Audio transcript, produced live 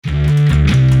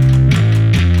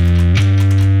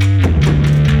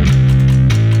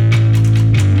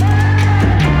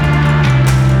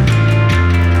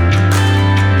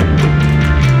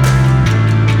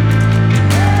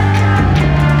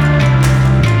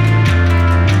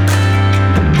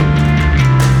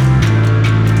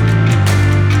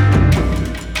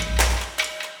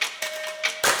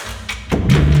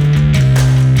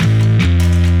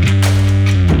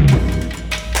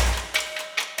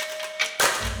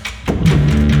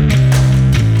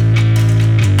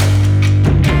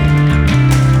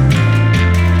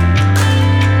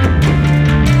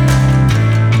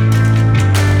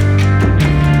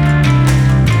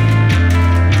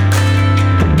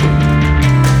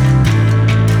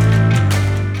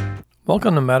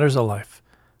Welcome to Matters of Life.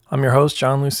 I'm your host,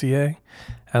 John Lucier,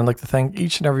 and I'd like to thank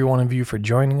each and every one of you for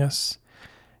joining us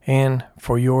and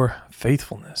for your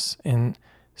faithfulness in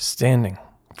standing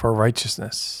for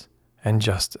righteousness and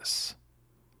justice.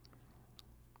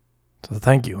 So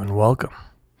thank you and welcome.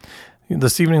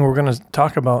 This evening we're going to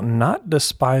talk about not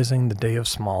despising the day of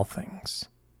small things,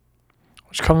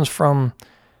 which comes from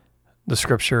the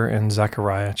scripture in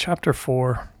Zechariah chapter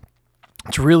 4.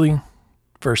 It's really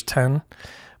verse 10,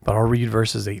 but I'll read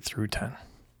verses 8 through 10.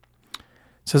 It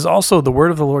says, "Also the word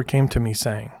of the Lord came to me,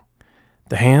 saying,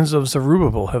 The hands of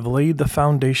Zerubbabel have laid the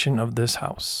foundation of this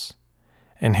house,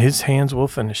 and his hands will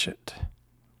finish it.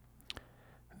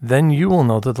 Then you will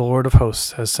know that the Lord of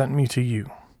hosts has sent me to you."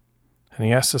 And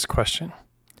he asks this question,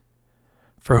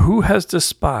 "For who has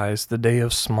despised the day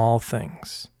of small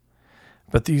things?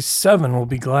 But these 7 will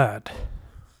be glad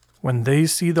when they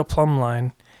see the plumb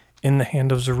line in the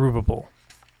hand of Zerubbabel.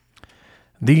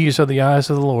 These are the eyes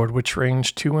of the Lord which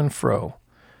range to and fro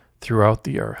throughout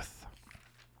the earth."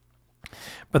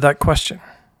 But that question,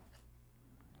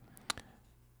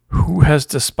 who has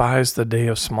despised the day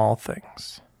of small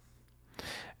things?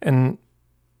 And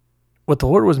what the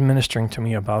Lord was ministering to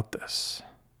me about this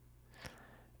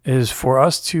is for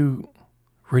us to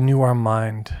renew our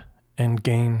mind and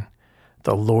gain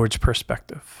the Lord's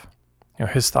perspective,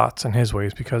 his thoughts and his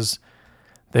ways, because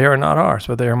they are not ours,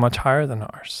 but they are much higher than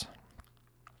ours.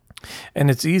 And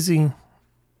it's easy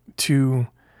to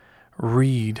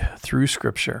read through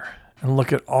Scripture and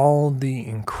look at all the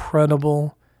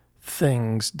incredible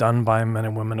things done by men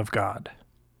and women of God.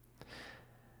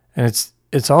 And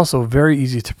it's also very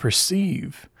easy to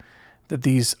perceive that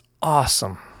these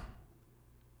awesome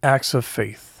acts of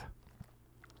faith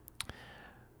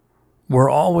were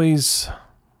always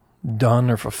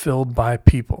done or fulfilled by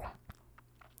people.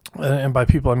 And by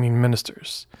people, I mean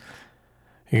ministers.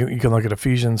 You can look at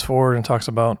Ephesians 4 and it talks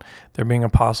about there being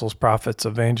apostles, prophets,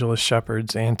 evangelists,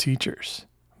 shepherds, and teachers.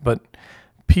 But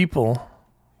people,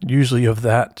 usually of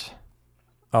that,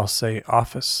 I'll say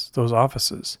those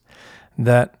offices,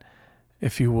 that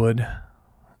if we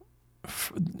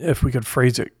could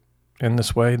phrase it in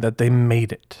this way, that they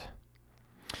made it,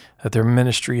 that their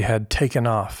ministry had taken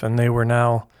off and they were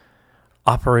now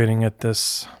operating at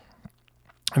this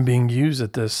and being used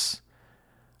at this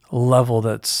level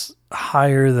that's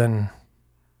higher than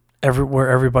where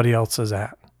everybody else is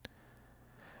at,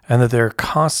 and that they're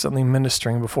constantly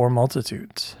ministering before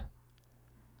multitudes.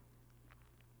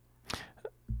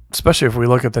 Especially if we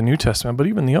look at the New Testament, but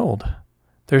even the Old,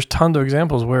 there's tons of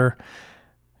examples where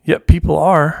yet people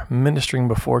are ministering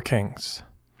before kings.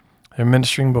 They're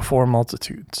ministering before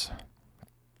multitudes.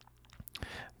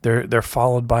 They're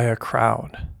followed by a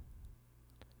crowd.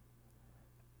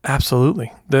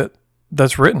 Absolutely.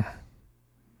 That's written.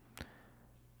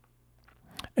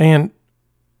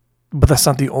 But that's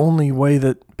not the only way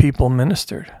that people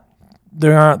ministered.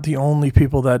 They aren't the only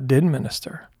people that did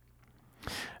minister.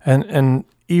 And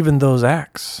even those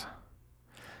acts,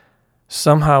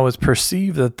 somehow it's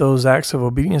perceived that those acts of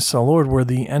obedience to the Lord were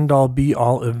the end-all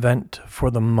be-all event for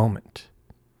the moment.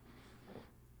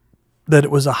 That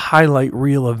it was a highlight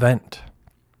reel event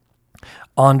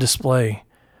on display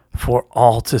for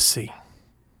all to see.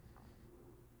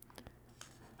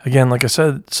 Again, like I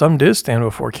said, some did stand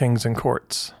before kings and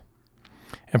courts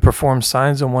and perform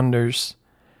signs and wonders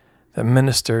that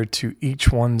ministered to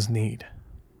each one's need.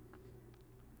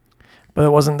 But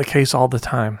it wasn't the case all the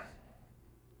time.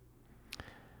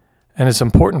 And it's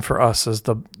important for us as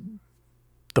the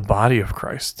body of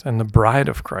Christ and the bride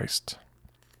of Christ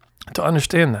to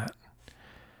understand that.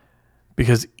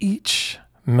 Because each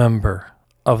member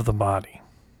of the body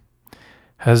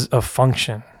has a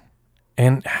function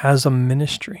and has a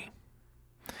ministry.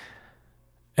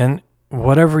 And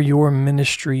whatever your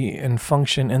ministry and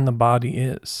function in the body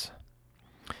is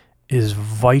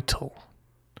vital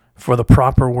for the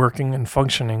proper working and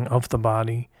functioning of the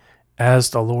body as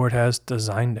the Lord has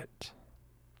designed it.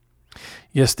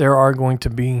 Yes, there are going to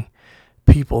be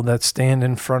people that stand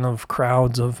in front of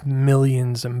crowds of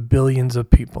millions and billions of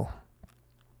people.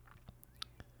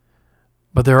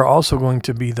 But there are also going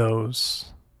to be those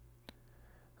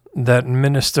that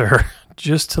minister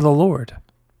just to the Lord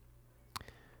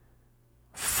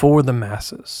for the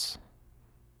masses.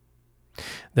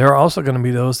 There are also going to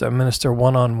be those that minister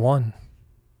one-on-one.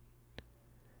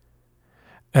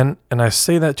 And I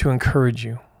say that to encourage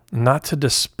you, not to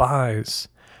despise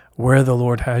where the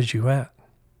Lord has you at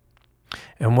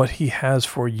and what he has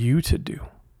for you to do.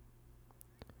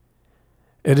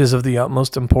 It is of the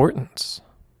utmost importance.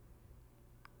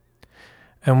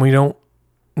 And we don't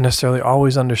necessarily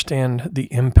always understand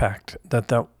the impact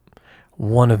that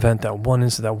one event, that one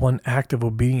incident, that one act of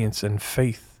obedience and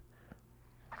faith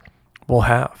will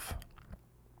have.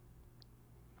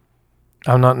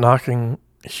 I'm not knocking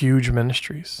huge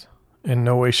ministries in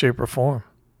no way, shape, or form.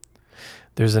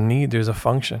 There's a need, there's a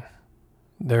function,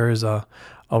 there is a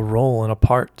role and a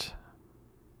part.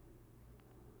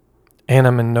 And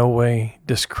I'm in no way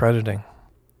discrediting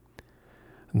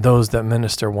those that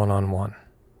minister one-on-one,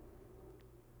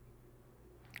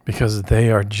 because they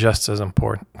are just as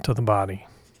important to the body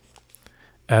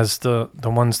as the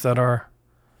ones that are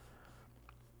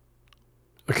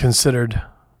considered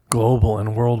global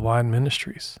and worldwide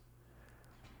ministries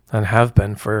and have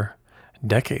been for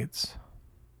decades.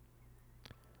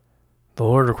 The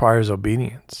Lord requires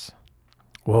obedience.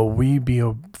 Will we be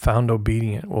found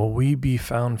obedient? Will we be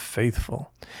found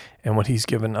faithful in what He's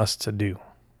given us to do?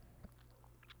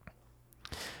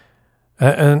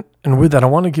 And with that, I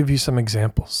want to give you some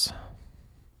examples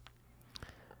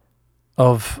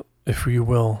of, if you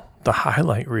will, the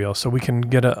highlight reel, so we can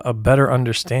get a better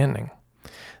understanding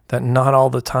that not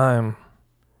all the time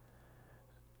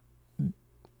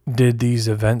did these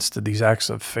acts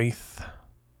of faith,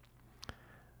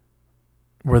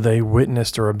 were they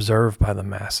witnessed or observed by the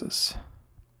masses.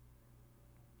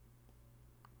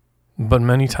 But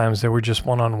many times they were just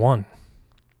one-on-one.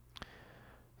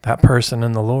 That person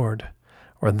and the Lord,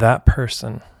 or that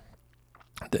person,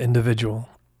 the individual,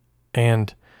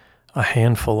 and a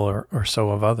handful or so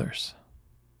of others.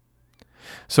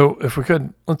 So if we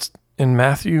could, let's, in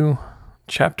Matthew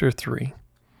chapter 3,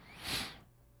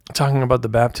 talking about the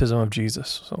baptism of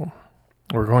Jesus. So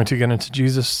we're going to get into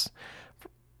Jesus,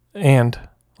 and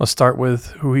let's start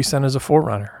with who He sent as a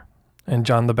forerunner, and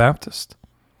John the Baptist.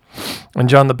 And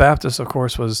John the Baptist, of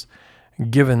course, was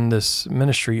given this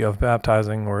ministry of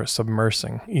baptizing or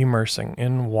immersing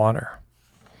in water.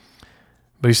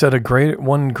 But he said,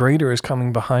 one greater is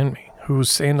coming behind me,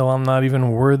 whose sandal I'm not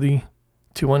even worthy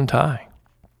to untie.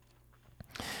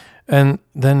 And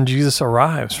then Jesus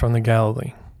arrives from the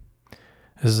Galilee.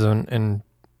 This is in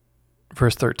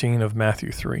verse 13 of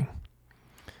Matthew 3.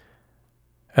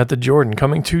 At the Jordan,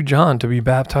 coming to John to be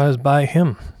baptized by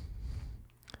him.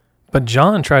 But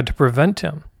John tried to prevent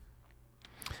him,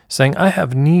 saying, I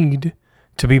have need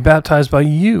to be baptized by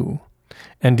you,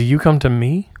 and do you come to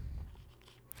me?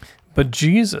 But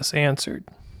Jesus answered,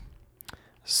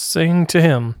 saying to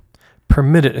him,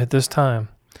 permit it at this time,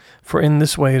 for in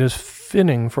this way it is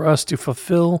fitting for us to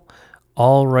fulfill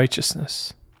all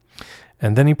righteousness.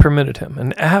 And then he permitted him.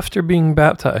 And after being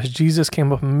baptized, Jesus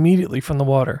came up immediately from the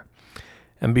water.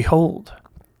 And behold,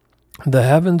 the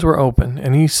heavens were open,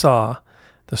 and he saw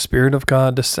the Spirit of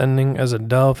God descending as a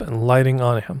dove and lighting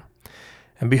on him.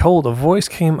 And behold, a voice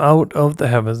came out of the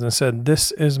heavens and said,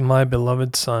 this is my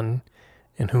beloved Son,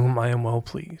 in whom I am well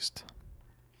pleased.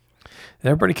 Did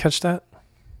everybody catch that?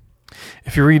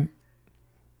 If you read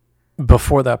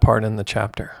before that part in the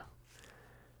chapter,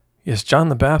 yes, John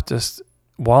the Baptist,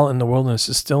 while in the wilderness,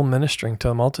 is still ministering to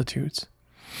the multitudes.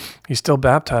 He's still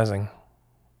baptizing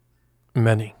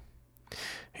many.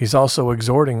 He's also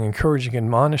exhorting, encouraging,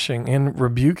 admonishing, and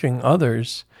rebuking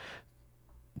others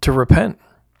to repent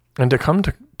and to come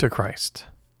to Christ.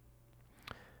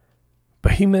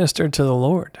 But he ministered to the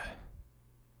Lord.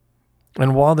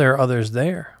 And while there are others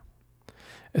there,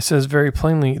 it says very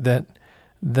plainly that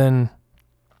then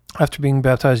after being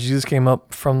baptized, Jesus came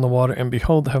up from the water, and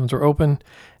behold, the heavens were open,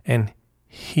 and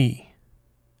he,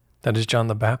 that is John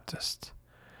the Baptist,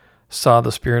 saw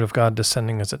the Spirit of God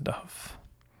descending as a dove,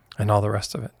 and all the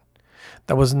rest of it.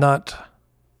 That was not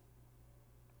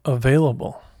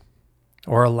available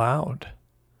or allowed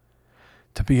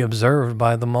to be observed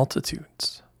by the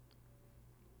multitudes.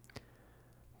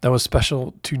 That was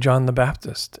special to John the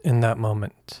Baptist in that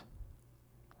moment.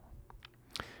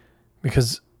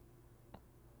 Because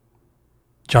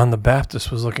John the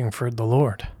Baptist was looking for the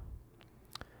Lord.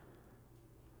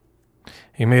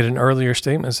 He made an earlier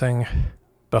statement saying,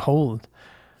 behold,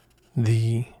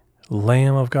 the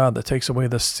Lamb of God that takes away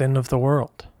the sin of the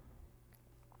world.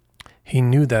 He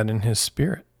knew that in his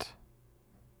spirit.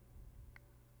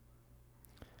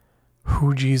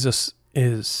 Who Jesus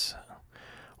is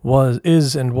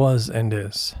and was.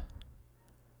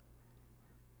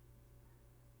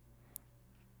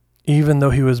 Even though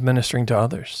he was ministering to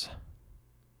others.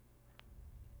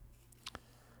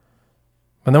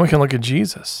 But then we can look at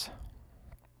Jesus.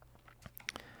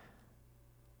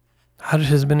 How did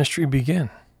his ministry begin?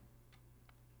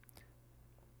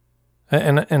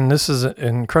 And this is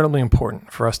incredibly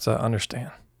important for us to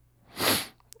understand.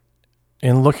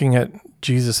 In looking at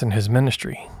Jesus and his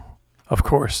ministry, of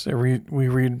course, we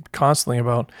read constantly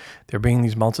about there being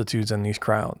these multitudes and these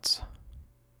crowds.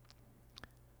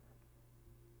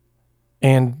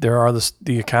 And there are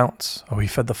the accounts. Oh, he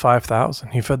fed the 5,000.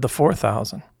 He fed the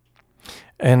 4,000.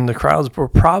 And the crowds were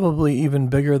probably even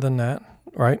bigger than that,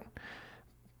 right?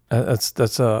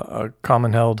 That's a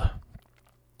common held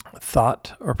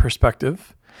thought or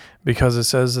perspective, because it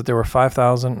says that there were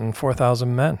 5,000 and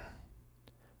 4,000 men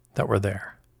that were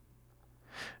there.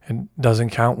 It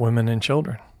doesn't count women and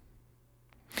children.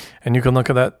 And you can look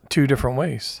at that two different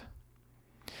ways.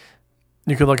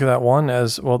 You could look at that one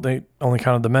as, well, they only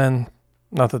counted the men,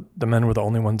 not that the men were the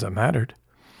only ones that mattered,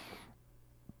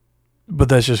 but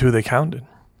that's just who they counted.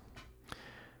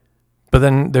 But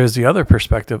then there's the other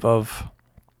perspective of,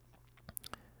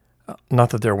 not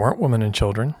that there weren't women and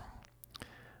children,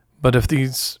 but if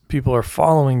these people are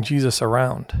following Jesus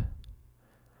around,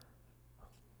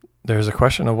 there's a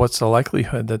question of what's the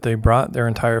likelihood that they brought their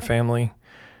entire family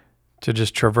to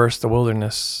just traverse the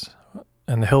wilderness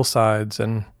and the hillsides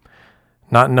and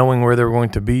not knowing where they were going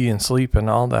to be and sleep and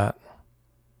all that.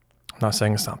 I'm not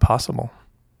saying it's not possible,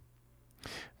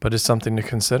 but it's something to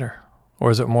consider.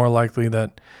 Or is it more likely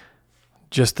that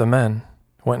just the men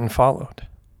went and followed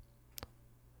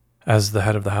as the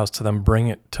head of the house to then bring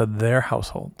it to their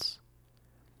households?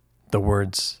 The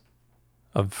words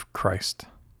of Christ,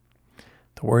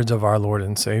 the words of our Lord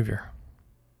and Savior.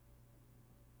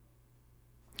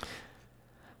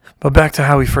 But back to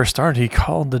how he first started, he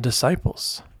called the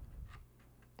disciples.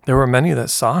 There were many that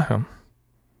saw him,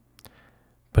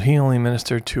 but he only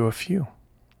ministered to a few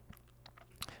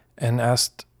and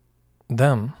asked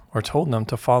them or told them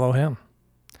to follow him.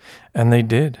 And they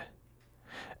did.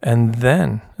 And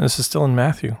then, this is still in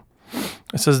Matthew,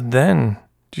 it says, then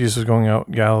Jesus was going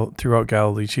out throughout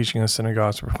Galilee, teaching in the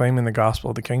synagogues, proclaiming the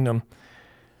gospel of the kingdom,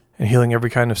 and healing every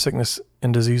kind of sickness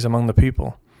and disease among the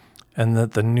people. And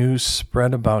that the news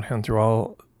spread about him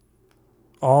through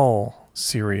all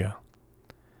Syria.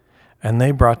 And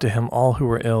they brought to him all who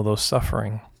were ill, those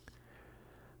suffering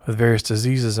with various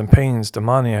diseases and pains,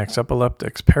 demoniacs,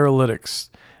 epileptics, paralytics,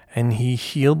 and he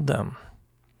healed them.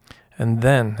 And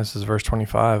then, this is verse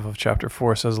 25 of chapter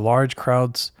 4, says, large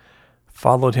crowds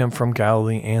followed him from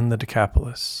Galilee and the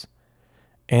Decapolis,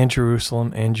 and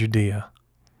Jerusalem and Judea,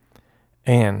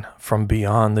 and from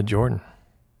beyond the Jordan.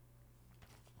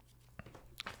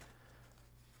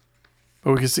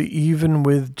 But we can see even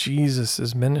with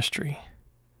Jesus' ministry,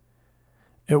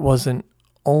 it wasn't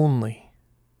only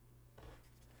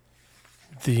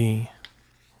the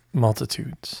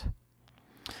multitudes.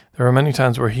 There were many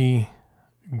times where he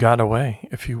got away,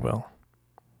 if you will.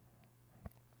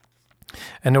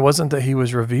 And it wasn't that he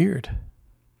was revered.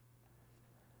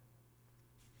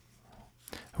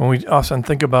 When we often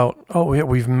think about, oh yeah,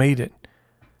 we've made it.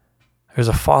 There's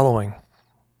a following.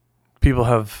 People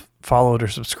have followed or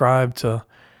subscribed to,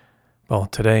 well,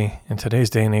 in today's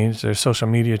day and age, there's social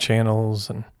media channels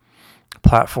and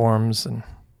platforms, and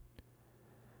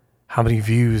how many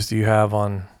views do you have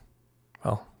on,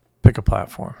 well, pick a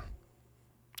platform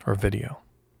or video.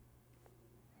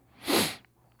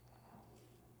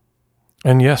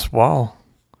 And yes, while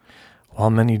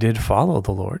many did follow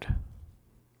the Lord,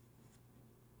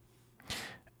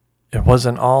 it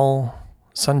wasn't all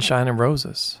sunshine and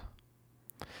roses.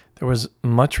 There was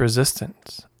much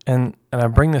resistance. And I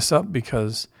bring this up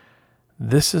because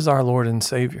this is our Lord and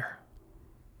Savior.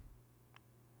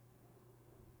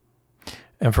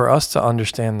 And for us to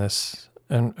understand this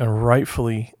and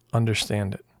rightfully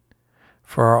understand it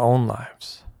for our own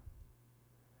lives,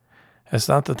 it's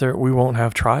not that we won't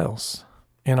have trials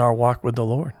in our walk with the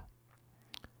Lord,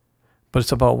 but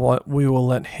it's about what we will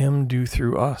let him do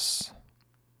through us.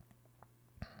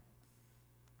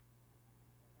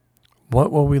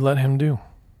 What will we let him do?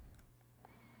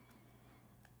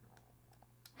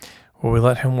 Will we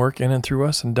let him work in and through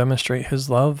us and demonstrate his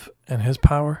love and his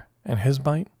power and his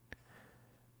might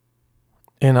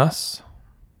in us?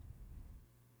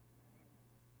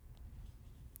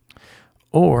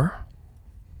 Or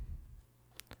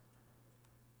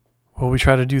will we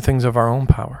try to do things of our own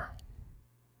power?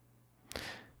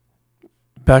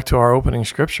 Back to our opening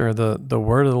scripture, the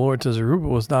word of the Lord to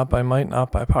Zerubbabel was not by might,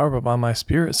 not by power, but by my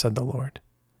spirit, said the Lord.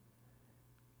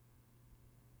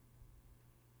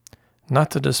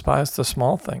 Not to despise the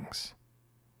small things.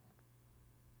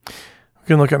 We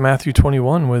can look at Matthew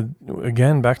 21 with,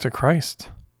 again, back to Christ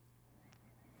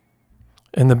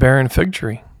and the barren fig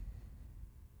tree.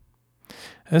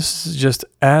 This is just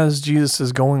as Jesus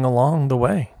is going along the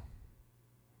way,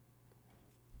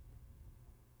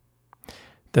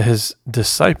 that his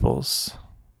disciples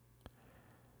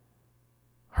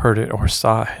heard it or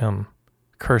saw him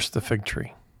curse the fig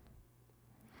tree.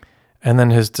 And then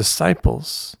his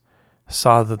disciples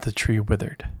saw that the tree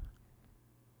withered.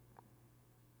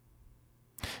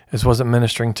 This wasn't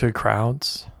ministering to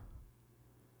crowds.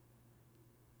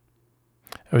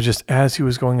 It was just as he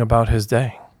was going about his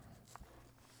day.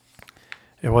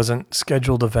 It wasn't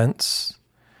scheduled events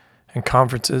and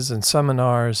conferences and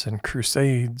seminars and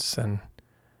crusades and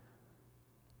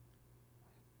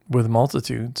with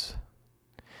multitudes.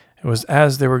 It was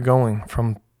as they were going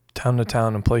from town to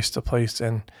town and place to place,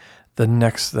 and the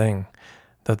next thing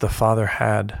that the Father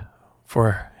had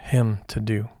for him to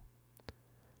do,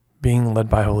 being led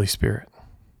by Holy Spirit.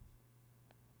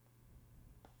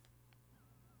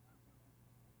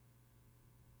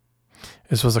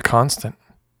 This was a constant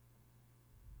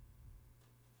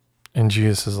in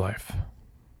Jesus' life.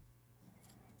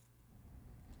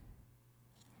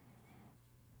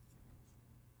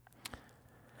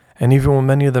 And even with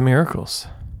many of the miracles,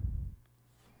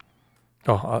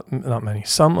 not many,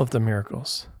 some of the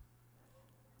miracles,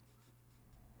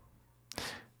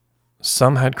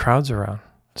 some had crowds around,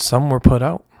 some were put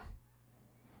out.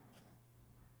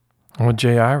 And with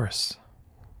Jairus,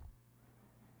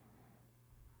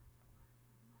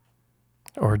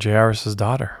 or Jairus'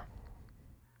 daughter,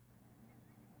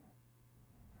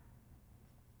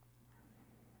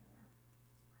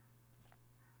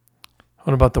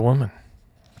 what about the woman?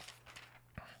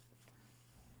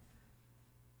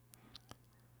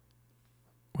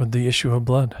 With the issue of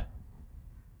blood.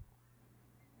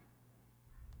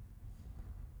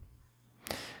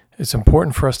 It's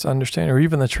important for us to understand, or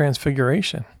even the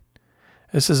transfiguration.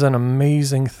 This is an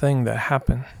amazing thing that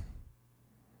happened.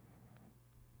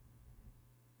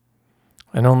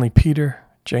 And only Peter,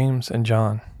 James, and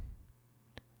John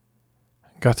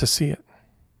got to see it.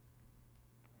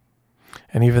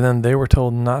 And even then, they were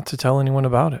told not to tell anyone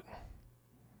about it.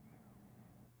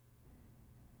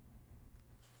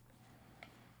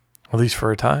 At least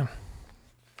for a time.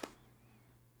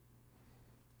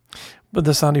 But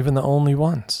that's not even the only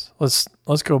ones. Let's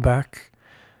go back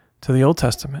to the Old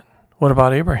Testament. What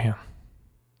about Abraham?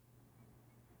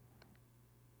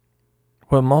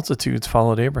 What multitudes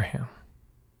followed Abraham?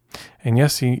 And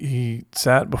yes, he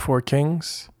sat before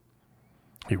kings.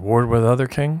 He warred with other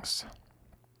kings.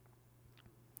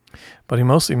 But he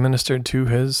mostly ministered to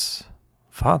his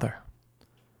father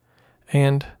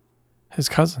and his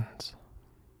cousins.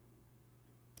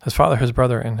 His father, his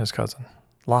brother, and his cousin,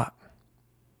 Lot.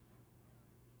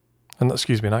 And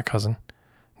not cousin,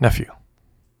 nephew.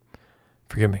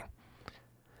 Forgive me.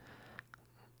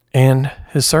 And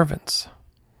his servants.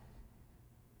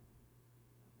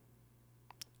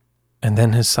 And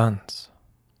then his sons.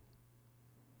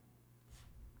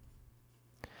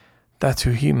 That's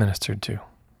who he ministered to.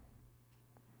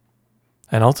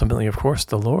 And ultimately, of course,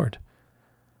 the Lord,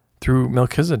 through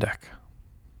Melchizedek,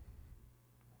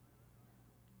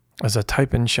 as a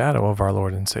type and shadow of our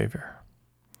Lord and Savior,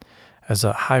 as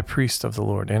a high priest of the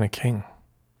Lord and a king.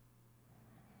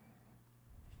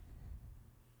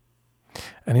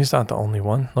 And he's not the only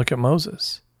one. Look at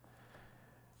Moses.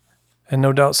 And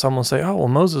no doubt some will say, oh, well,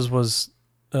 Moses was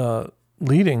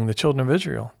leading the children of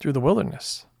Israel through the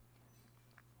wilderness.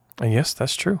 And yes,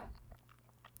 that's true.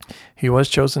 He was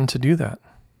chosen to do that.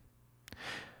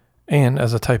 And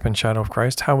as a type and shadow of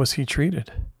Christ, how was he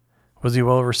treated? Was he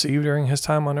well received during his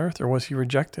time on earth, or was he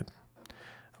rejected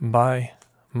by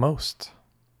most?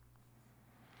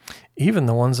 Even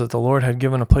the ones that the Lord had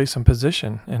given a place and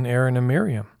position in Aaron and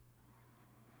Miriam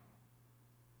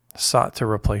sought to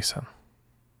replace him.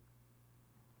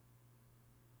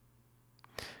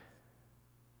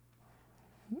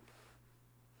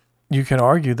 You can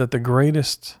argue that the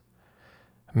greatest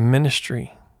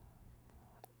ministry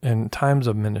and times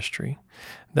of ministry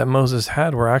that Moses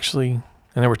had were actually,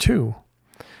 and there were two,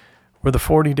 were the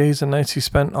 40 days and nights he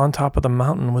spent on top of the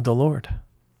mountain with the Lord.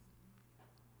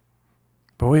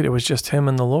 But wait, it was just him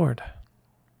and the Lord.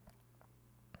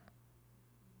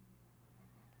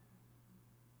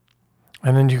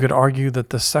 And then you could argue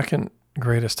that the second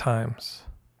greatest times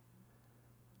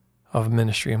of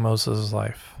ministry in Moses'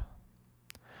 life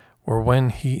were when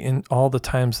in all the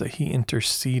times that he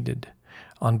interceded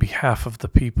on behalf of the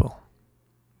people,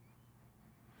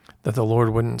 that the Lord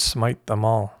wouldn't smite them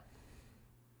all.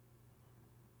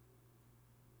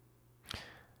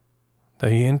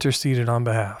 That he interceded on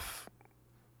behalf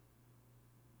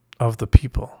of the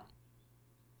people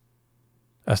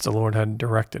as the Lord had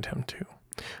directed him to,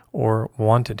 or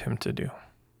wanted him to do.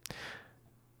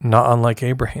 Not unlike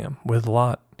Abraham with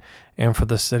Lot, and for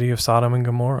the cities of Sodom and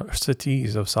Gomorrah.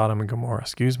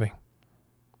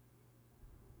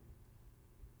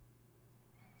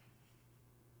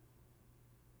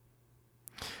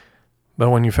 But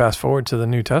when you fast forward to the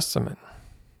New Testament,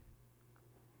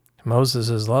 Moses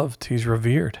is loved. He's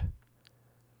revered.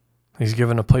 He's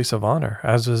given a place of honor,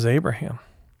 as was Abraham.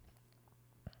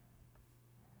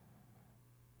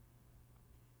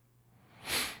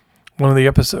 One of the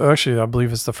episodes, actually, I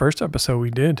believe it's the first episode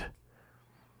we did,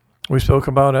 we spoke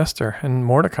about Esther and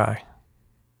Mordecai.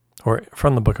 Or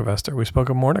from the book of Esther, we spoke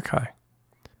of Mordecai.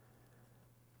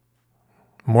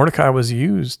 Mordecai was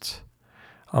used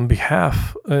on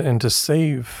behalf and to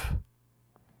save,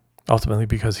 ultimately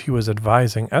because he was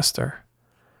advising Esther.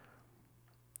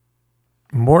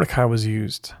 Mordecai was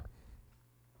used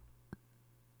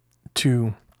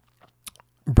to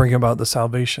bring about the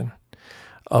salvation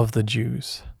of the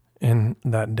Jews in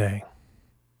that day.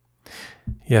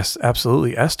 Yes,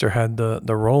 absolutely. Esther had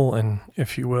the role, and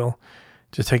if you will,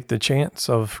 to take the chance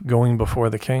of going before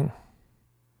the king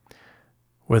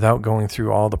without going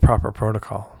through all the proper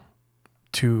protocol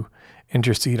to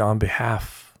intercede on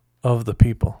behalf of the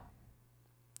people.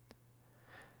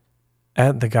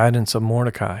 At the guidance of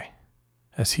Mordecai,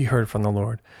 as he heard from the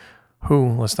Lord, who,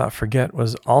 let's not forget,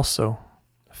 was also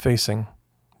facing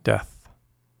death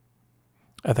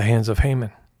at the hands of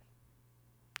Haman,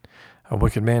 a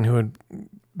wicked man who had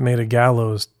made a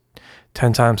gallows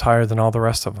 10 times higher than all the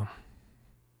rest of them.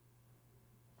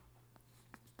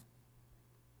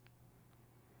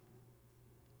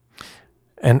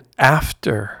 And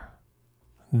after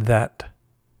that,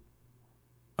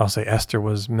 I'll say Esther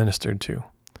was ministered to,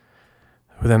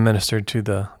 who then ministered to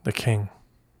the king,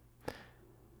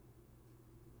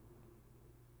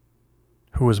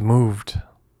 who was moved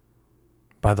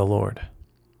by the Lord.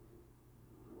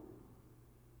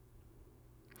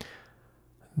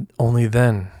 Only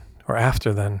then, or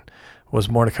after then, was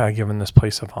Mordecai given this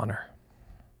place of honor.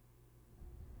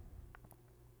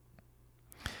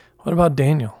 What about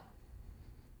Daniel?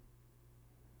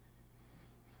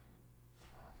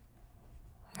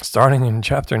 Starting in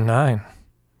chapter 9.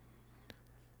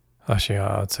 Actually,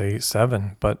 I would say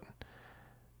 7, but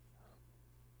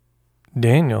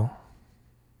Daniel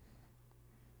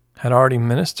had already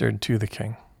ministered to the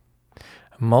king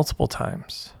multiple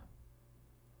times.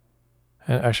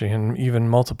 And actually, and even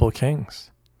multiple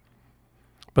kings.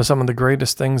 But some of the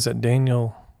greatest things that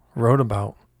Daniel wrote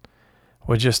about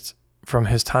were just from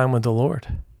his time with the Lord.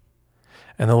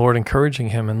 And the Lord encouraging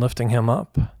him and lifting him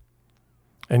up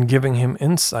and giving him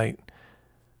insight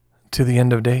to the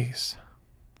end of days.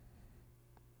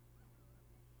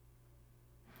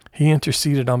 He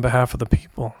interceded on behalf of the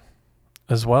people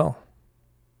as well.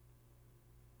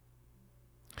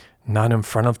 Not in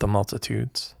front of the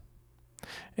multitudes,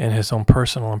 in his own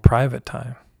personal and private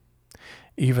time,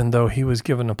 even though he was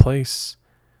given a place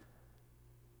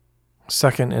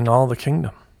second in all the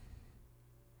kingdom,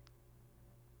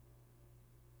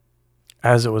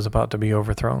 as it was about to be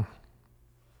overthrown.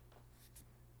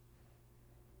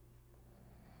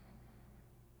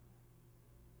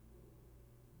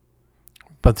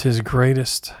 But his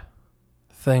greatest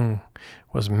thing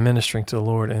was ministering to the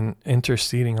Lord and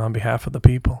interceding on behalf of the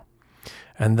people.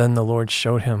 And then the Lord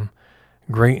showed him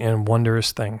great and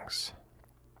wondrous things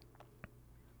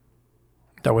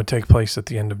that would take place at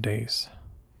the end of days.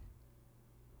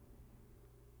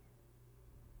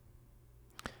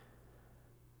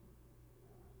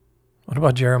 What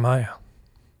about Jeremiah?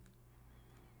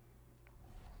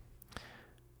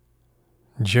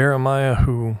 Jeremiah,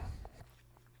 who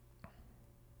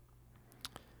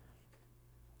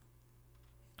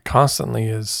constantly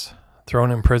is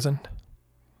thrown in prison.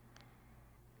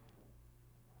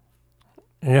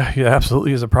 Yeah, he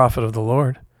absolutely is a prophet of the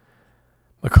Lord,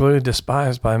 but clearly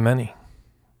despised by many.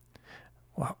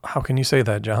 Well, how can you say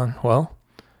that, John? Well,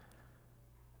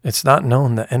 it's not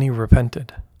known that any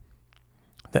repented,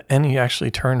 that any actually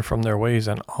turned from their ways,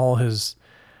 and all his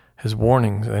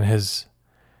warnings and his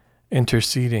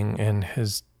interceding and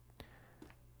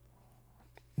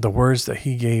the words that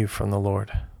he gave from the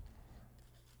Lord.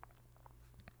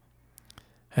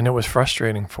 And it was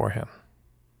frustrating for him.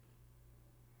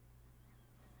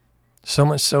 So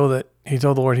much so that he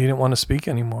told the Lord he didn't want to speak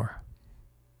anymore.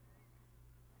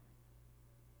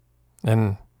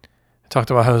 And he talked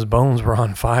about how his bones were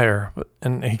on fire,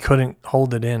 and he couldn't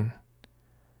hold it in.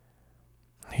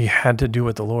 He had to do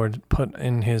what the Lord put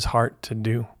in his heart to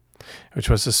do, which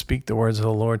was to speak the words of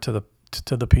the Lord to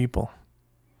the people.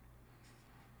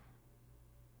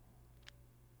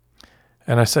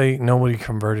 And I say nobody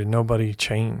converted, nobody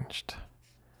changed.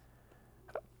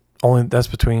 Only that's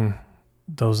between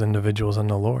those individuals and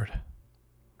the Lord.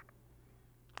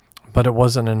 But it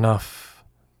wasn't enough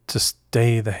to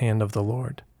stay the hand of the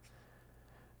Lord.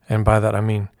 And by that I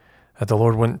mean that the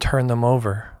Lord wouldn't turn them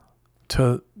over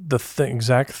to the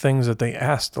exact things that they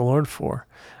asked the Lord for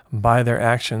by their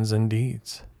actions and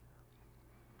deeds.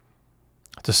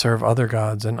 to serve other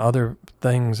gods and other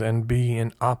things and be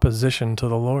in opposition to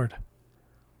the Lord.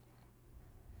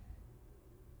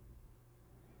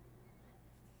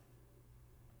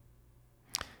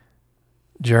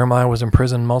 Jeremiah was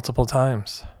imprisoned multiple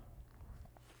times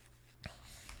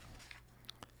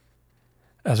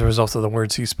as a result of the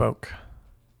words he spoke.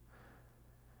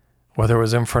 Whether it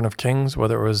was in front of kings,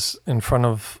 whether it was in front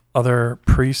of other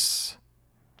priests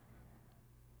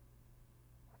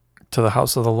to the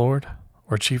house of the Lord,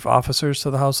 or chief officers to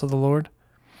the house of the Lord.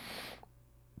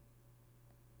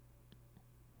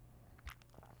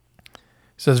 He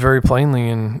says very plainly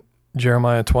in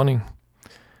Jeremiah 20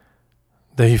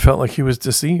 that he felt like he was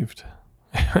deceived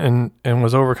and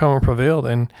was overcome and prevailed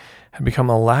and had become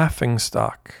a laughing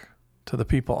stock to the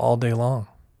people all day long.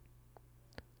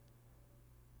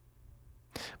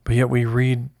 But yet we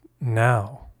read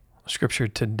now, Scripture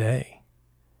today,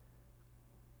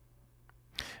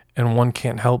 and one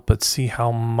can't help but see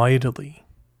how mightily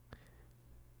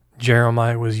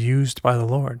Jeremiah was used by the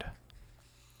Lord.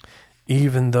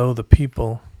 Even though the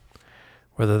people,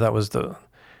 whether that was the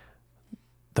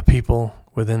people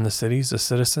within the cities, the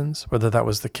citizens, whether that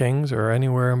was the kings or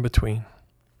anywhere in between,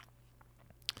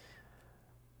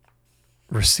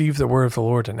 received the word of the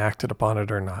Lord and acted upon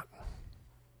it or not,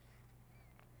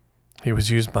 he was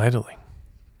used mightily.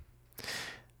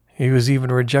 He was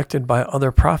even rejected by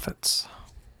other prophets.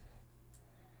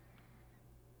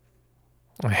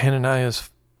 Hananiah's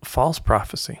false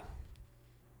prophecy.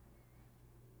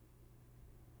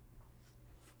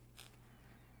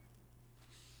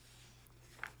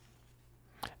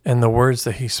 And the words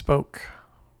that he spoke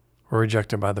were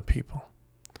rejected by the people.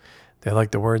 They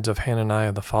liked the words of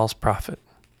Hananiah, the false prophet,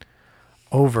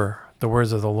 over the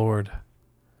words of the Lord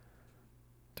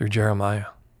through Jeremiah.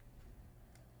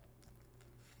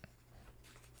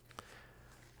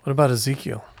 What about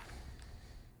Ezekiel?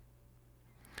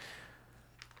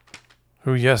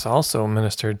 Who, yes, also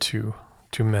ministered to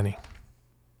many.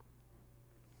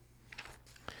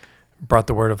 Brought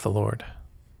the word of the Lord.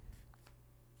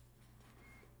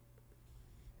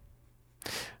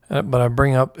 But I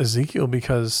bring up Ezekiel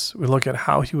because we look at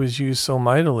how he was used so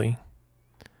mightily.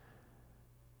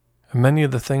 And many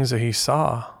of the things that he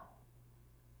saw,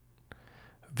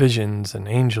 visions and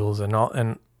angels and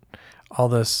all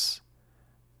this,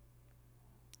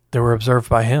 they were observed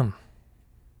by him.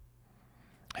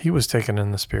 He was taken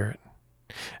in the Spirit.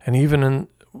 And even in,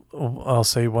 I'll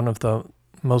say, one of the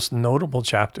most notable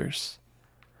chapters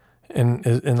in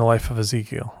the life of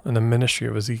Ezekiel, in the ministry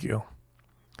of Ezekiel,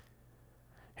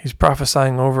 he's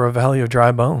prophesying over a valley of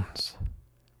dry bones.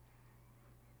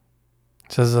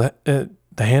 It says, the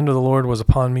hand of the Lord was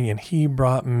upon me, and he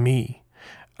brought me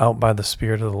out by the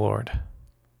Spirit of the Lord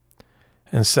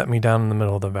and set me down in the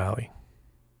middle of the valley.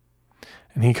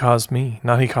 And he caused me,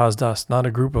 not he caused us, not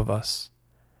a group of us.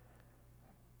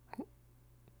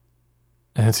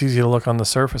 And it's easy to look on the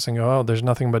surface and go, oh, there's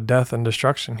nothing but death and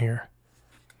destruction here.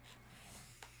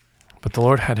 But the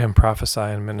Lord had him prophesy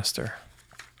and minister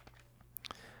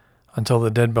until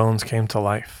the dead bones came to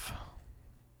life.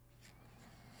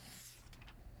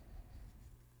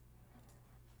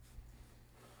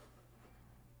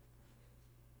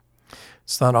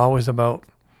 It's not always about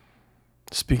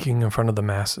speaking in front of the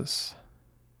masses.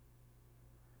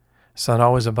 It's not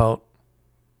always about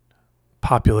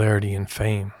popularity and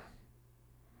fame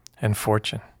and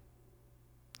fortune.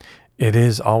 It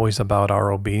is always about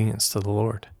our obedience to the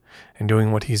Lord and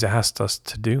doing what he's asked us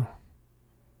to do.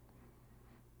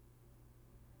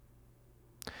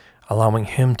 Allowing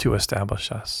him to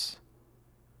establish us.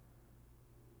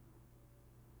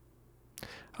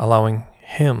 Allowing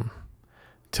him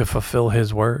to fulfill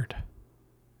his word.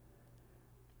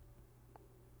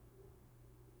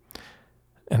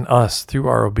 And us, through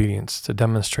our obedience, to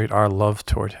demonstrate our love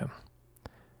toward him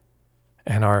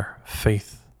and our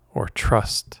faith or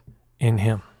trust in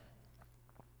him.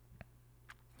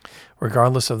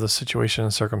 Regardless of the situation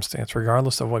and circumstance,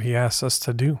 regardless of what he asks us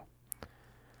to do,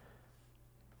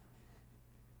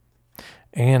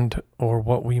 and or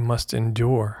what we must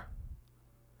endure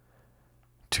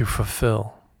to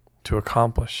fulfill, to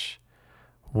accomplish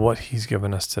what he's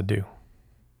given us to do.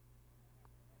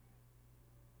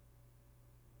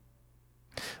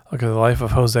 Look at the life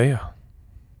of Hosea.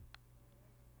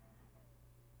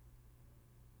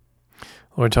 The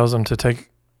Lord tells him to take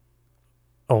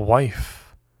a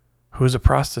wife who is a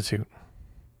prostitute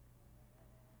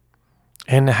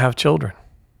and to have children.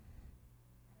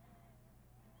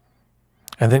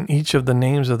 And then each of the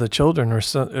names of the children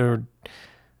are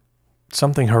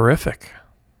something horrific.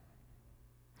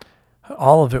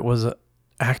 All of it was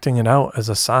acting it out as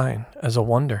a sign, as a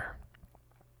wonder.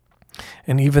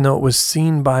 And even though it was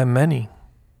seen by many,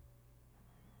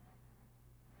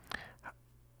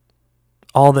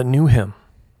 all that knew him,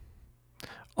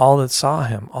 all that saw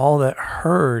him, all that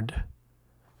heard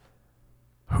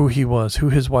who he was, who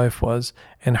his wife was,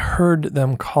 and heard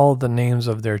them call the names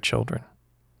of their children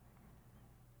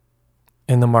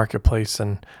in the marketplace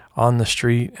and on the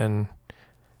street, and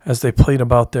as they played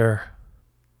about I'll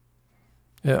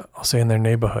say in their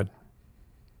neighborhood.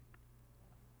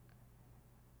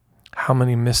 How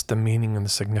many missed the meaning and the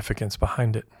significance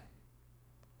behind it?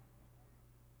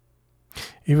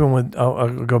 Even with,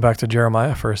 I'll go back to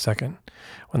Jeremiah for a second.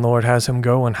 When the Lord has him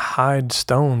go and hide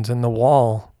stones in the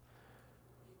wall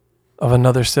of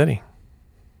another city.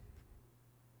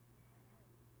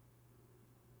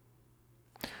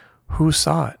 Who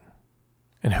saw it?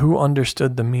 And who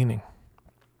understood the meaning?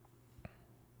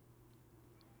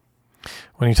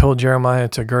 When he told Jeremiah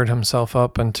to gird himself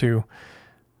up and to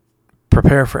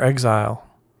prepare for exile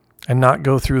and not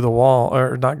go through the wall,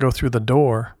 or not go through the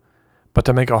door, but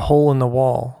to make a hole in the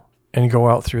wall and go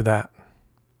out through that.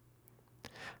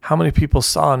 How many people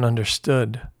saw and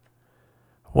understood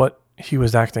what he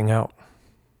was acting out?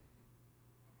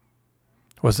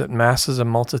 Was it masses and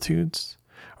multitudes?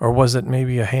 Or was it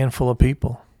maybe a handful of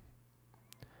people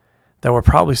that were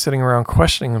probably sitting around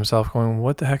questioning themselves, going,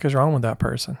 what the heck is wrong with that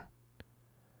person?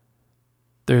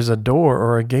 There's a door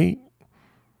or a gate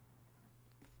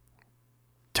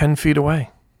 10 feet away.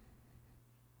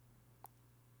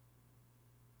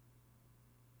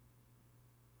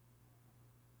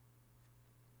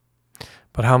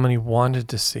 But how many wanted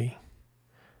to see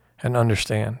and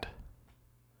understand?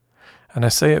 And I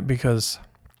say it because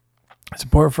it's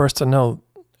important for us to know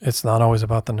it's not always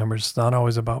about the numbers. It's not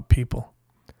always about people.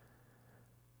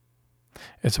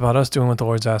 It's about us doing what the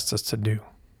Lord's asked us to do.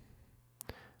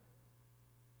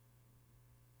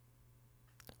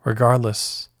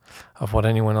 Regardless of what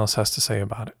anyone else has to say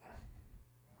about it.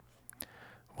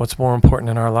 What's more important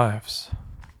in our lives?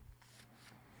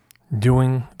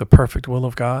 Doing the perfect will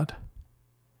of God?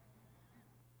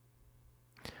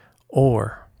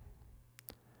 Or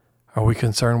are we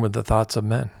concerned with the thoughts of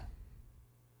men?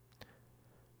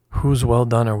 Whose well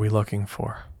done are we looking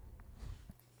for?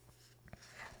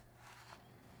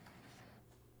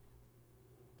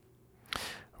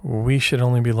 We should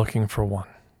only be looking for one.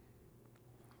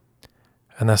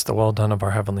 And that's the well done of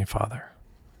our Heavenly Father.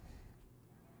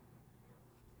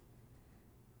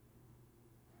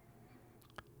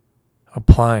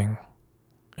 Applying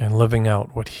and living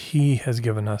out what He has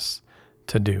given us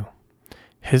to do.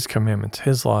 His commandments,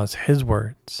 His laws, His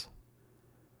words.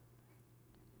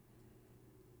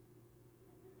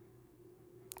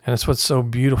 And it's what's so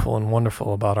beautiful and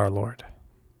wonderful about our Lord.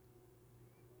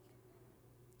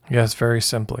 Yes, very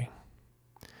simply,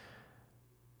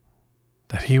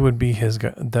 that He would be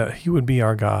that He would be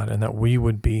our God, and that we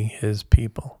would be His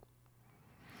people.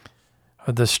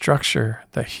 The structure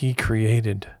that He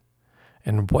created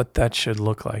and what that should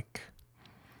look like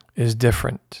is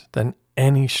different than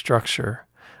any structure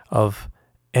of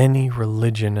any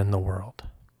religion in the world.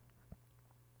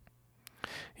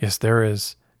 Yes, there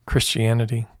is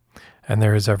Christianity and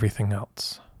there is everything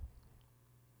else.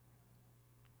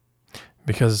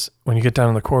 Because when you get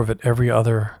down to the core of it, every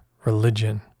other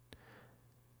religion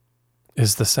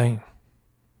is the same.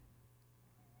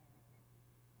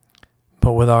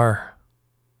 But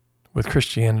with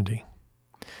Christianity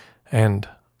and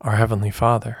our Heavenly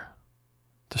Father,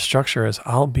 the structure is,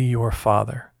 I'll be your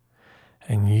father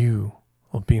and you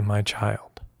will be my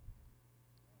child.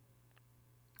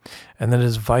 And that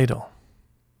is vital,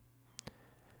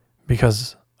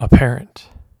 because a parent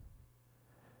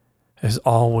is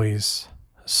always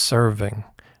serving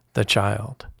the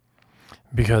child,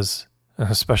 because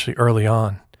especially early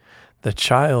on, the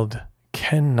child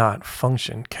cannot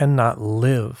function, cannot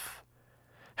live,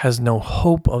 has no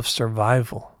hope of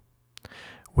survival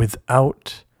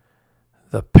without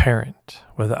the parent,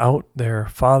 without their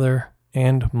father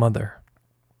and mother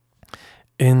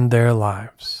in their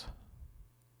lives.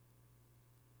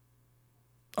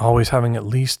 Always having at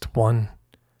least one.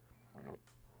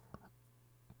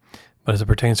 But as it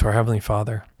pertains to our Heavenly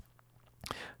Father,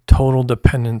 total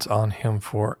dependence on Him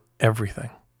for everything.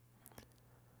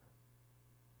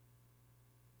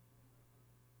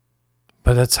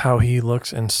 But that's how He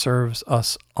looks and serves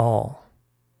us all.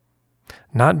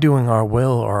 Not doing our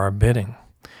will or our bidding,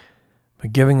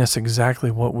 but giving us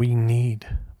exactly what we need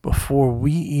before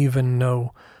we even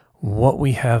know what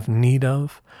we have need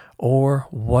of, or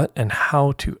what and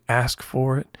how to ask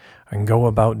for it and go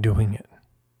about doing it.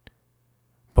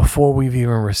 Before we've even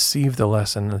received the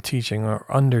lesson, the teaching,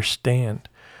 or understand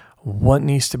what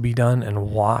needs to be done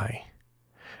and why.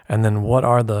 And then what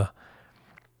are the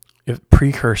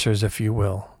precursors, if you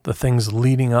will, the things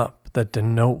leading up that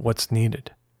denote what's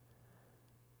needed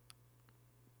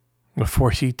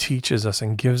before he teaches us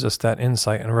and gives us that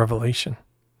insight and revelation.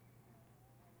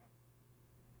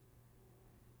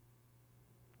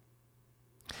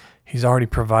 He's already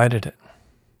provided it.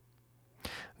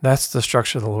 That's the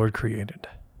structure the Lord created.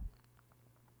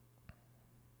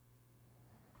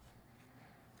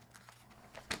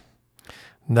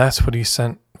 That's what he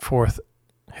sent forth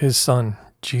his Son,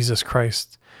 Jesus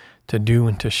Christ, to do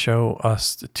and to show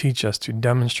us, to teach us, to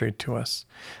demonstrate to us,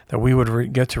 that we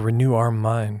would get to renew our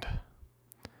mind.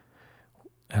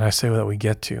 And I say that we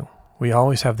get to. We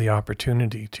always have the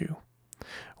opportunity to.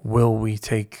 Will we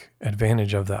take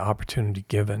advantage of that opportunity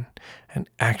given and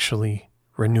actually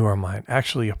renew our mind,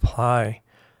 actually apply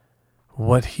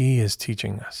what he is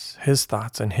teaching us, his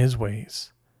thoughts and his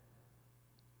ways,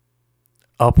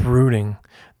 uprooting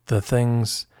the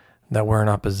things that were in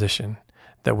opposition,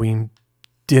 that we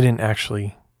didn't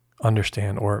actually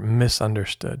understand or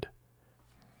misunderstood,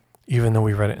 even though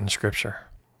we read it in Scripture.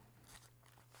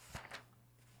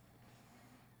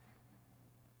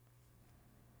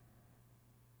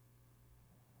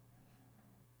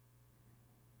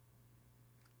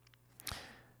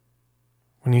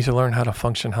 We need to learn how to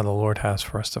function how the Lord has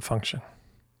for us to function.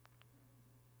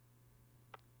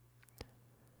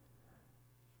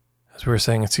 As we were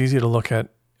saying, it's easy to look at,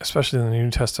 especially in the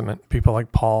New Testament, people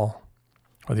like Paul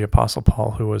or the Apostle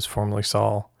Paul, who was formerly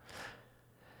Saul,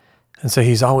 and say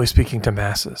he's always speaking to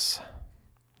masses.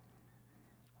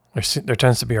 There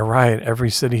tends to be a riot every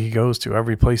city he goes to,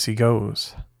 every place he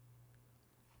goes.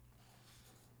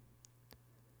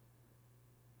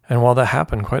 And while that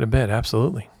happened quite a bit,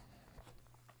 absolutely,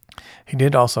 he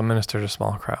did also minister to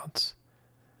small crowds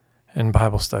in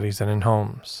Bible studies and in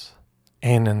homes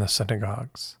and in the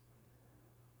synagogues.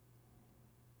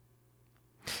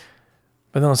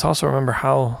 But then let's also remember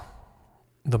how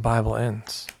the Bible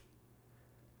ends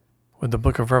with the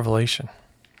book of Revelation.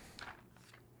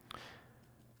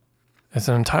 It's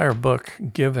an entire book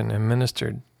given and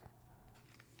ministered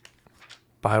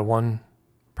by one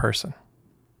person,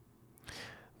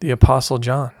 the Apostle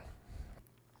John,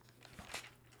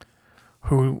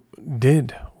 who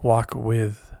did walk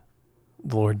with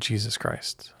the Lord Jesus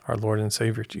Christ, our Lord and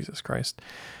Savior Jesus Christ,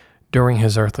 during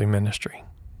his earthly ministry.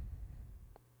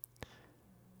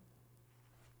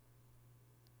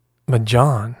 But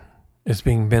John is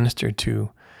being ministered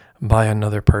to by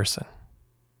another person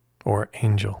or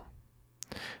angel.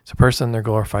 It's a person in their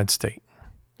glorified state,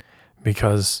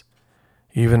 because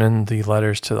even in the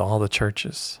letters to all the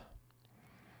churches,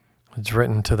 it's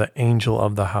written to the angel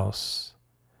of the house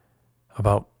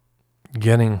about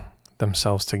getting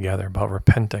themselves together, about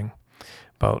repenting,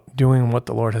 about doing what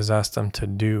the Lord has asked them to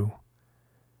do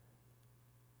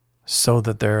so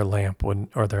that their lamp would,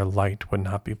 or their light would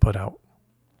not be put out.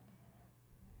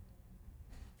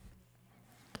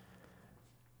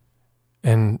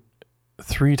 And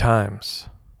 3 times,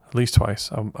 at least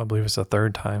twice, I believe it's the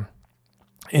third time,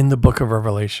 in the book of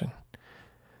Revelation,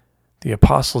 the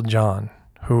Apostle John,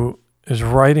 who is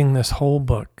writing this whole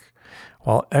book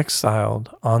while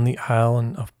exiled on the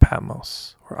island of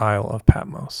Patmos, or Isle of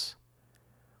Patmos,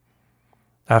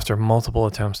 after multiple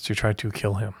attempts to try to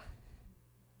kill him.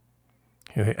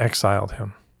 They exiled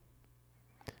him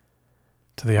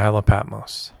to the Isle of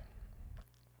Patmos.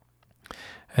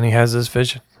 And he has this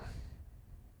vision,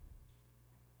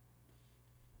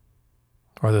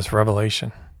 or this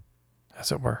revelation,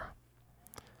 as it were.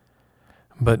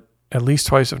 But at least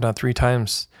twice, if not 3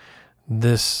 times,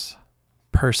 this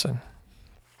person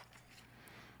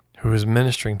who is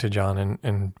ministering to John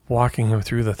and walking him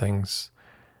through the things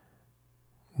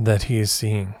that he is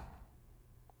seeing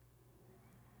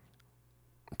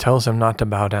tells him not to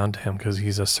bow down to him because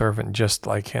he's a servant just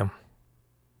like him.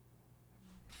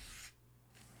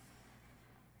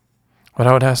 But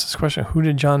I would ask this question, who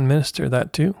did John minister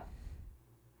that to?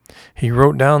 He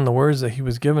wrote down the words that he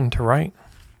was given to write.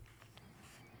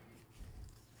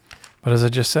 But as I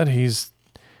just said, he's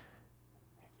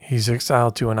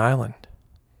exiled to an island.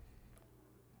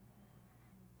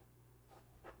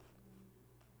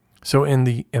 So in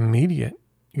the immediate,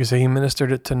 you could say he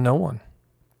ministered it to no one.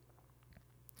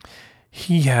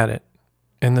 He had it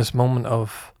in this moment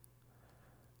of,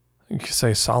 you could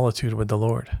say, solitude with the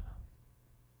Lord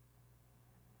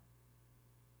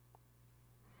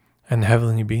and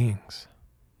heavenly beings.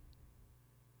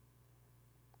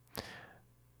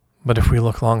 But if we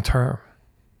look long term,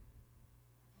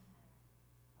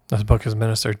 this book has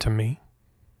ministered to me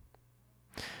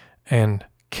and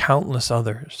countless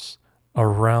others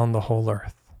around the whole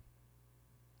earth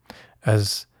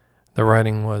as The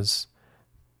writing was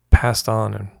passed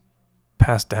on and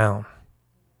passed down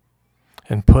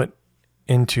and put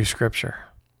into Scripture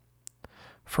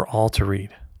for all to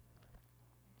read,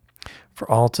 for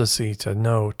all to see, to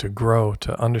know, to grow,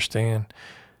 to understand,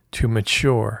 to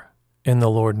mature in the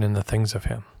Lord and in the things of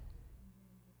Him.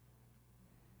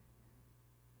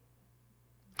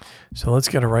 So let's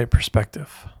get a right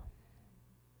perspective.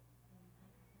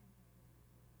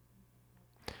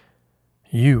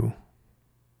 You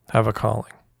have a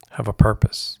calling, have a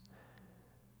purpose,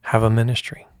 have a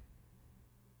ministry.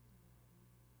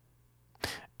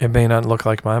 It may not look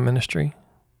like my ministry.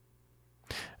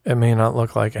 It may not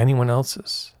look like anyone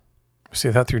else's. We see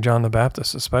that through John the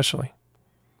Baptist especially.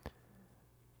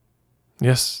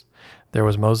 Yes, there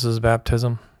was Moses'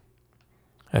 baptism,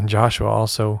 and Joshua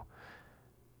also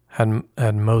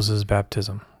had Moses'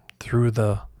 baptism through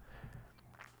the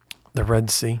Red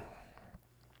Sea,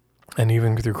 and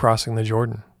even through crossing the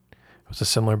Jordan. It was a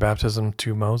similar baptism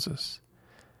to Moses.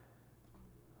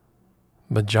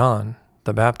 But John,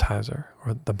 the baptizer,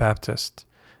 or the Baptist,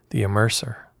 the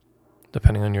immerser,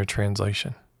 depending on your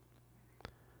translation,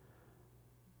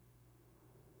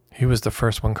 he was the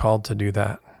first one called to do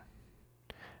that.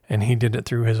 And he did it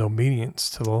through his obedience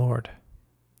to the Lord,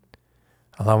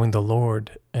 allowing the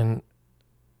Lord and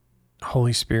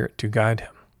Holy Spirit to guide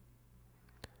him,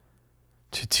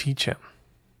 to teach him,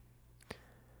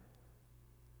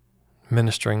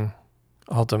 ministering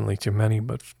ultimately to many,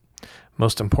 but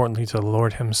most importantly to the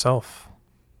Lord Himself,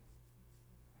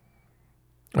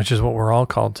 which is what we're all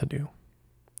called to do.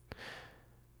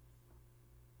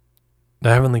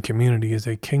 The heavenly community is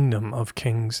a kingdom of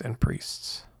kings and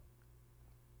priests,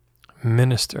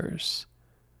 ministers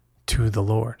to the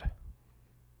Lord.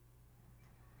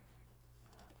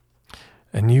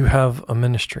 And you have a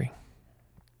ministry.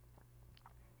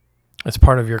 It's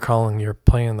part of your calling, your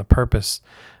plan, the purpose,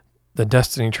 the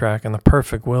destiny track, and the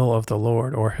perfect will of the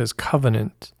Lord, or His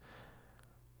covenant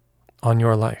on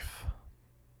your life.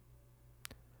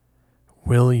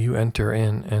 Will you enter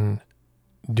in and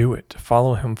do it?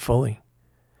 Follow Him fully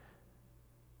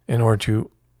in order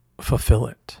to fulfill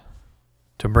it,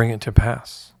 to bring it to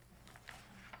pass.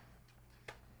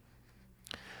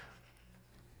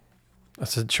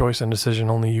 That's a choice and decision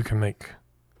only you can make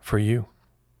for you.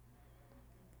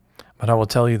 But I will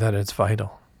tell you that it's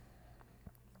vital.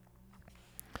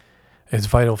 It's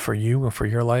vital for you and for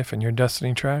your life and your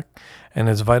destiny track, and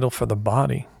it's vital for the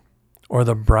body or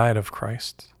the bride of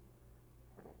Christ,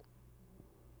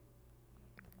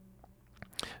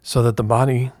 so that the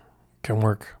body can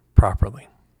work properly,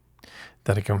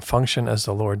 that it can function as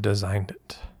the Lord designed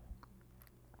it,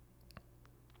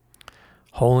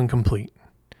 whole and complete,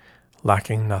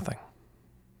 lacking nothing.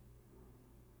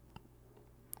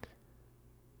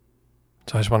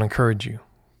 So I just want to encourage you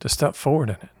to step forward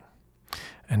in it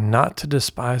and not to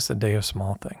despise the day of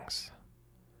small things,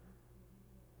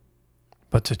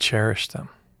 but to cherish them,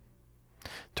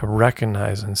 to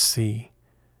recognize and see,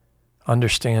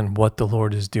 understand what the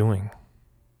Lord is doing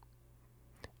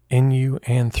in you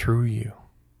and through you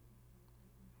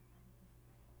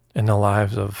in the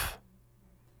lives of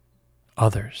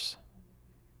others,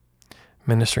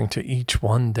 ministering to each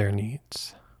one their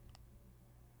needs.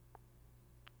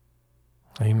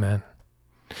 Amen.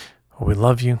 Well, we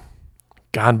love you.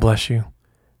 God bless you,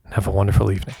 and have a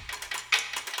wonderful evening.